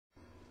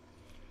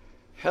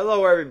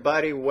Hello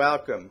everybody,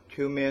 welcome.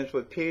 2 Minutes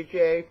with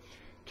PJ.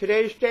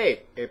 Today's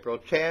date, April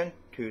 10,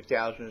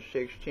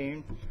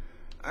 2016.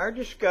 Our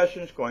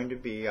discussion is going to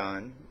be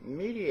on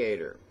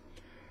mediator.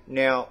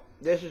 Now,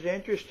 this is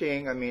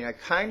interesting. I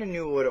kind of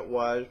knew what it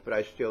was, but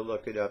I still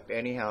looked it up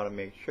anyhow to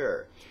make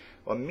sure.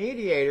 Well,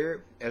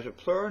 mediator, as a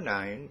plural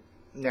noun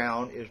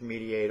is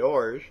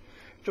mediators.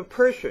 It's a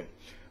person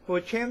who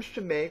attempts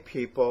to make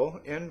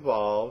people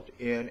involved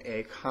in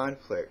a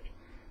conflict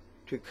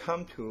to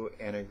come to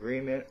an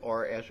agreement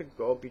or as a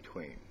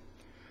go-between.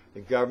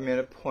 The government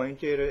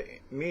appointed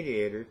a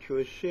mediator to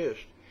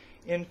assist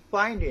in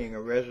finding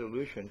a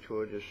resolution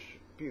to a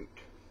dispute.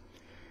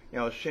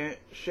 Now, a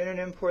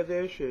synonym for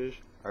this is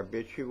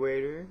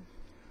arbitrator,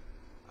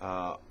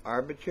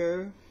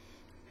 arbiter,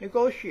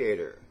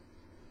 negotiator,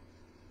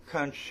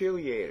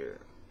 conciliator,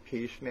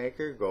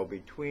 peacemaker,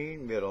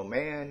 go-between,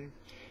 middleman,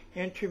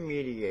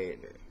 intermediary,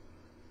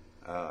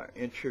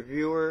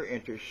 interviewer,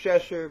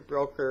 intercessor,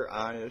 broker,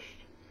 honest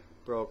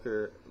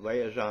broker,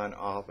 liaison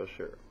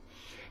officer.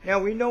 Now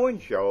we know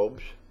in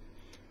Job's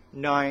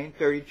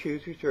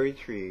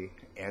 9:32-33,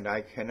 and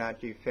I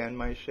cannot defend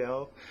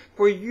myself,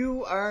 for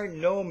you are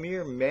no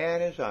mere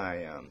man as I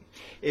am.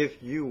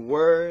 If you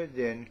were,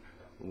 then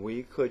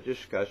we could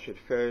discuss it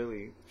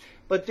fairly.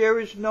 But there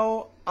is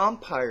no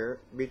umpire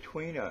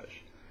between us,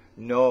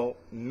 no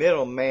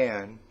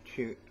middleman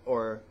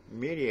or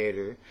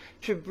mediator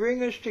to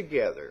bring us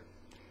together.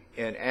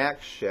 In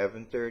Acts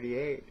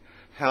 7:38,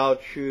 how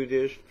true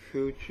this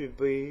proved to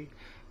be,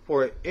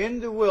 for in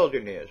the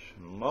wilderness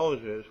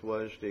Moses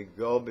was the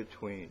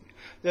go-between,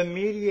 the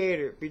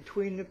mediator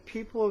between the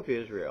people of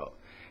Israel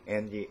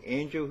and the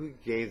angel who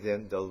gave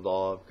them the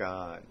law of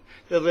God,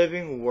 the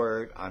living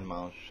word on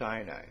Mount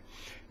Sinai.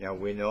 Now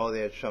we know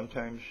that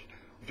sometimes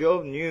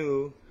Job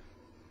knew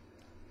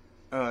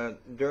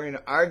during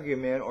an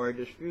argument or a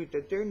dispute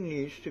that there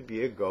needs to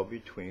be a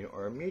go-between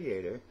or a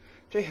mediator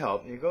to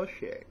help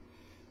negotiate.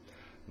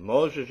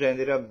 Moses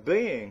ended up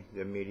being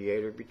the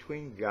mediator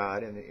between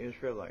God and the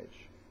Israelites.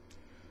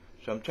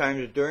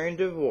 Sometimes during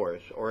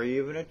divorce or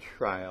even a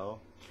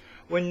trial,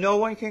 when no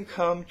one can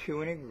come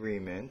to an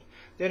agreement,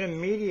 then a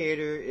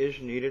mediator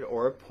is needed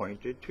or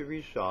appointed to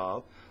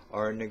resolve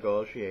or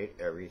negotiate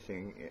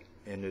everything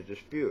in the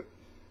dispute.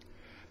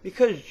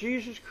 Because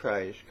Jesus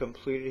Christ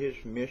completed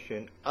his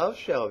mission of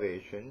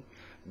salvation,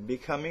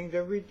 becoming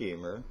the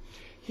Redeemer,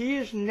 he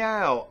is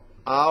now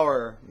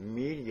our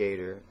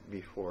mediator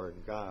before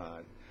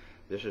God.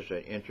 This is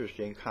an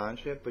interesting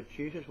concept, but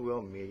Jesus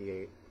will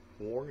mediate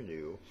for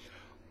you.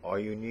 All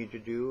you need to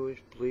do is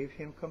believe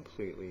him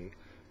completely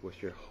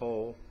with your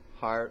whole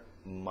heart,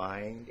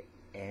 mind,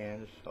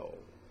 and soul.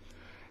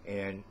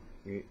 And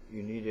you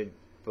need to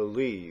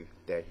believe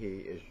that he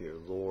is your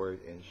Lord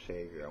and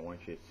Savior. I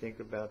want you to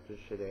think about this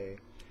today.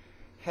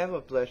 Have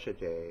a blessed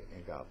day,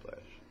 and God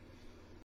bless.